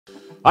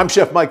I'm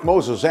Chef Mike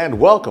Moses and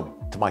welcome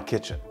to my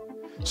kitchen.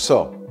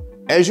 So,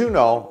 as you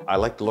know, I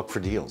like to look for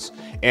deals.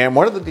 And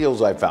one of the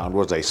deals I found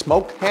was a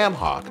smoked ham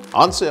hock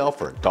on sale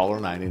for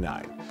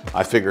 $1.99.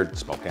 I figured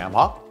smoked ham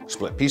hock,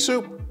 split pea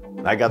soup,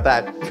 and I got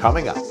that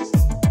coming up.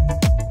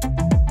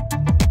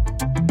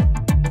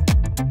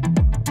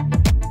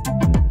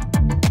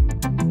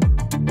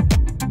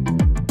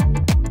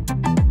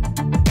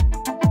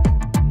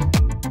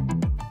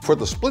 For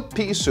the split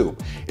pea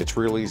soup, it's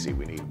real easy.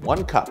 We need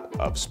 1 cup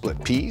of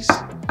split peas.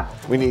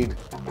 We need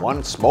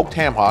 1 smoked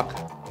ham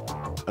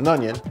hock, an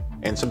onion,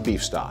 and some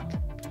beef stock.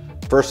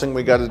 First thing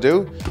we got to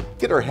do,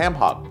 get our ham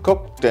hock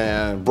cooked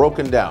and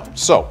broken down.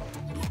 So,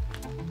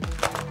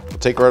 we'll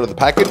take her out of the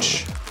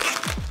package.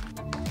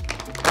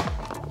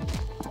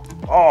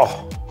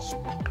 Oh,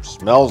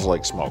 smells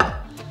like smoke.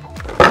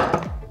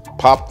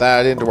 Pop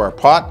that into our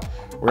pot.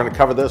 We're going to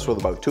cover this with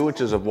about 2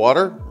 inches of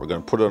water. We're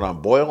going to put it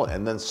on boil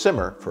and then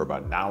simmer for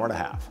about an hour and a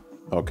half.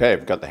 Okay,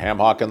 we've got the ham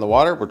hock in the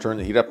water. We'll turn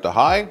the heat up to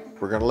high.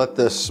 We're going to let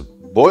this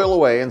boil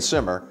away and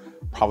simmer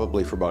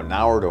probably for about an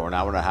hour to an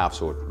hour and a half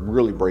so it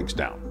really breaks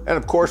down. And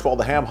of course, while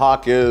the ham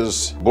hock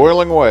is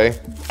boiling away,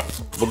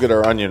 we'll get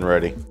our onion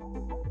ready.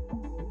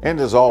 And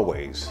as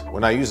always,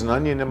 when I use an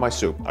onion in my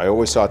soup, I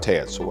always saute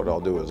it. So what I'll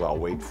do is I'll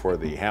wait for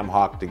the ham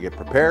hock to get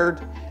prepared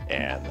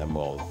and then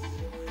we'll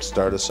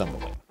start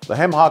assembling. The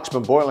ham hock's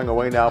been boiling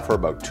away now for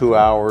about 2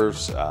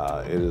 hours.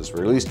 It is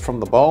released from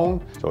the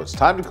bone, so it's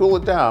time to cool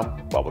it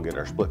down while we'll get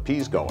our split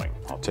peas going.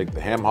 I'll take the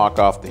ham hock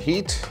off the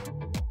heat.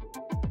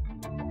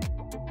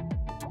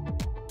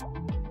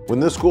 When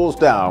this cools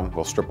down,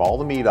 we'll strip all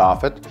the meat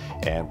off it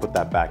and put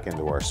that back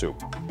into our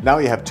soup. Now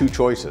you have 2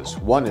 choices.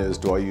 One is,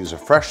 do I use a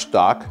fresh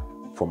stock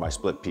for my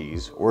split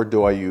peas, or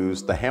do I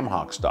use the ham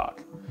hock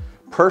stock?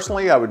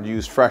 Personally, I would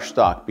use fresh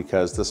stock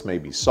because this may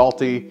be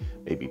salty,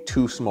 maybe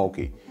too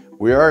smoky.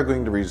 We are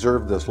going to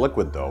reserve this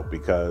liquid though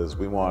because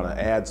we want to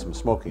add some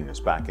smokiness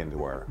back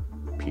into our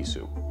pea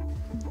soup.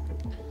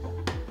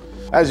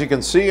 As you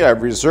can see,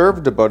 I've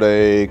reserved about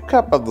a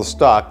cup of the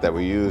stock that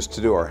we used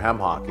to do our ham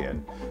hock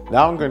in.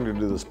 Now I'm going to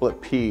do the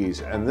split peas,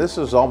 and this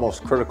is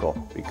almost critical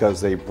because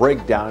they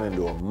break down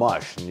into a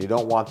mush and you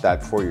don't want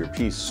that for your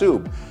pea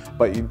soup,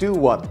 but you do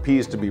want the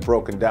peas to be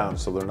broken down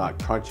so they're not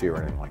crunchy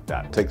or anything like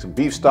that. Take some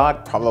beef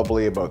stock,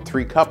 probably about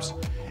 3 cups.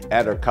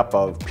 Add our cup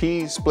of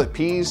peas, split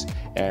peas,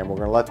 and we're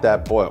gonna let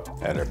that boil.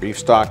 Add our beef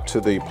stock to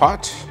the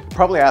pot.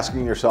 Probably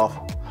asking yourself,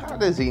 how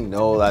does he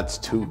know that's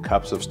 2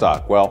 cups of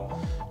stock?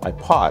 Well, my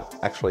pot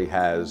actually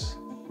has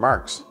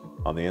marks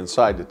on the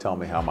inside to tell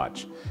me how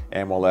much.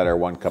 And we'll add our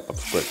 1 cup of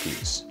split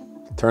peas.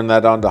 Turn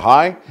that on to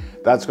high.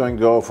 That's going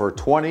to go for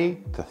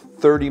 20 to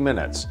 30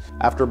 minutes.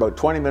 After about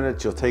 20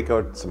 minutes, you'll take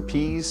out some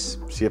peas,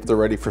 see if they're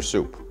ready for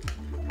soup.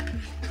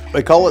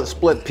 They call it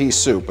split pea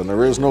soup, and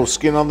there is no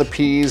skin on the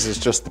peas, it's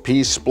just the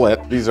peas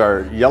split. These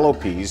are yellow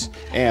peas,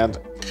 and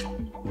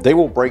they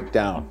will break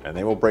down, and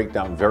they will break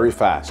down very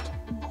fast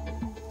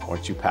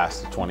once you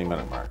pass the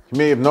 20-minute mark. You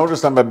may have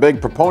noticed I'm a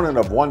big proponent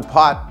of 1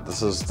 pot.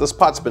 This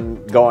pot's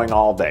been going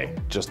all day,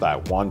 just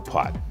that 1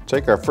 pot.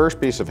 Take our first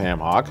piece of ham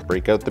hock,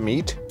 break out the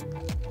meat.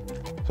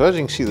 So as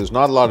you can see, there's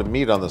not a lot of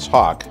meat on this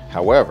hock.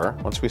 However,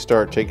 once we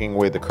start taking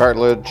away the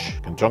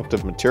cartilage,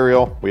 conjunctive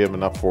material, we have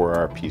enough for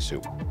our pea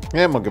soup.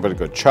 And we'll give it a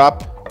good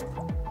chop.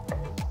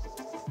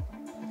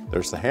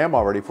 There's the ham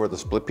all ready for the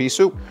split pea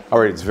soup. All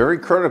right, it's very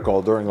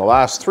critical during the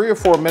last 3 or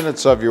 4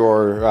 minutes of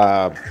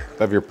your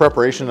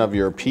preparation of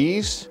your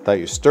peas that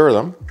you stir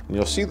them. And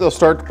you'll see they'll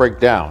start to break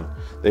down.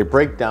 They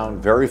break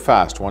down very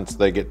fast once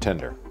they get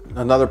tender.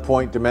 Another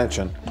point to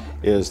mention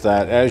is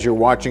that as you're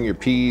watching your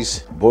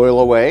peas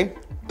boil away,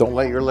 don't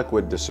let your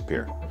liquid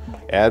disappear.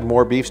 Add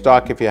more beef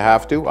stock if you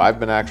have to. I've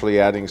been actually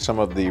adding some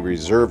of the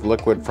reserved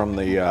liquid from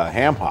the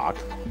ham hock,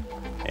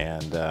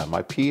 and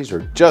my peas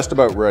are just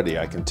about ready.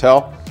 I can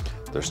tell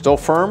they're still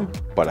firm,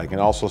 but I can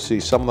also see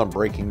some of them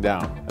breaking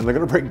down. And they're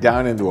gonna break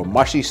down into a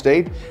mushy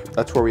state.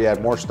 That's where we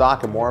add more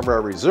stock and more of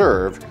our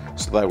reserve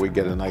so that we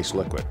get a nice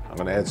liquid. I'm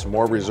gonna add some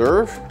more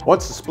reserve.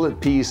 Once the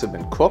split peas have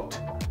been cooked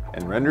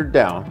and rendered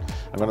down,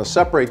 I'm gonna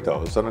separate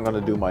those. Then I'm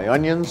gonna do my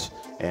onions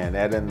and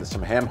add in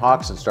some ham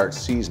hocks and start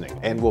seasoning.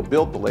 And we'll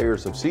build the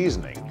layers of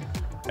seasoning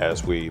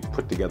as we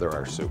put together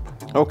our soup.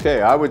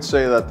 Okay, I would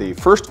say that the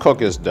first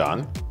cook is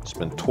done. It's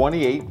been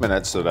 28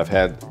 minutes that I've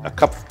had a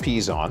cup of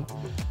peas on.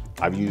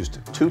 I've used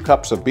 2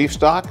 cups of beef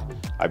stock.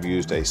 I've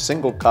used a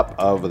single cup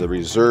of the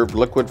reserved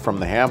liquid from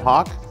the ham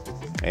hock.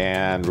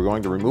 And we're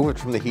going to remove it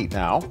from the heat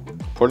now.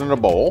 Put in a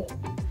bowl.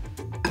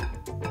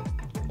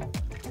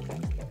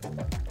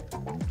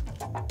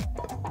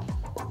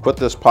 Put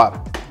this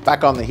pot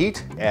back on the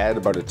heat. Add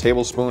about a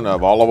tablespoon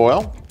of olive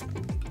oil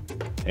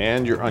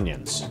and your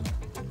onions.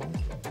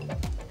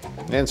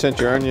 And since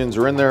your onions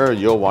are in there,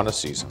 you'll want to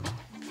season.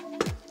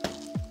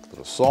 A bit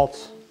of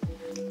salt.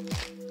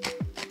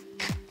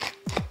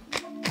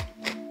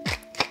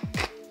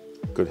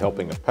 Good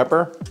helping of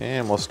pepper.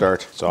 And we'll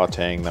start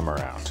sauteing them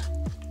around.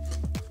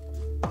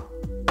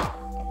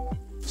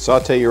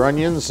 Saute your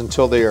onions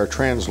until they are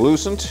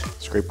translucent.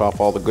 Scrape off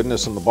all the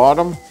goodness in the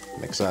bottom.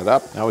 Mix that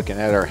up. Now we can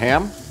add our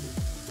ham.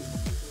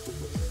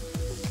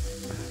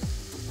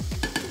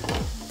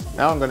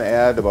 Now I'm going to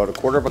add about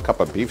 1/4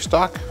 cup of beef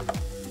stock.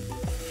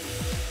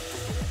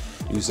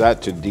 Use that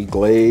to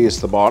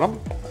deglaze the bottom.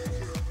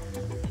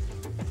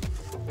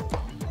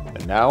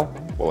 And now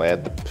we'll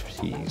add the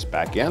peas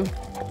back in.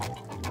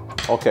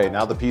 Okay,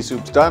 now the pea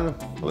soup's done.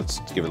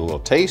 Let's give it a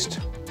little taste.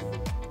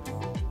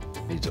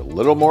 Needs a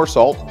little more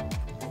salt.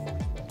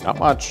 Not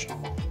much.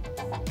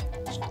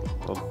 Just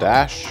a little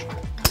dash.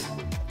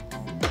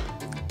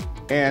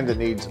 And it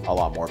needs a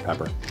lot more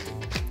pepper.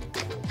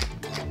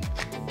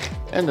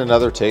 And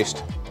another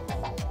taste.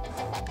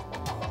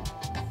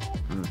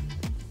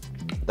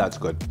 That's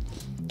good.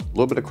 A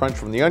little bit of crunch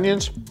from the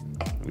onions.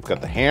 We've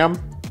got the ham,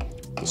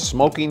 the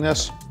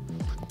smokiness,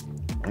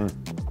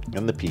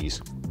 and the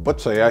peas. What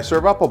say I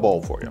serve up a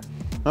bowl for you?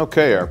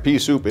 Okay, our pea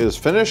soup is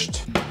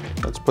finished.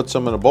 Let's put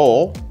some in a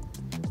bowl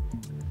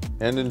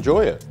and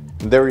enjoy it.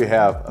 And there you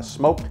have a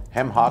smoked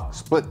hem hock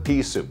split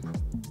pea soup.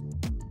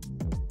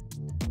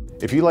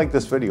 If you like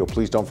this video,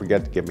 please don't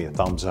forget to give me a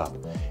thumbs up.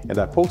 And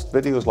I post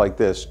videos like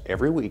this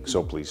every week,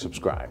 so please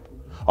subscribe.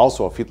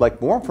 Also, if you'd like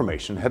more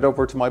information, head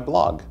over to my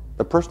blog,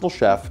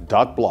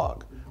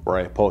 thepersonalchef.blog, where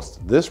I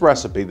post this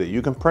recipe that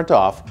you can print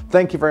off.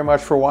 Thank you very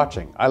much for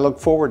watching. I look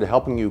forward to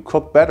helping you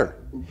cook better,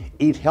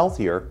 eat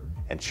healthier,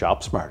 and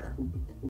shop smarter.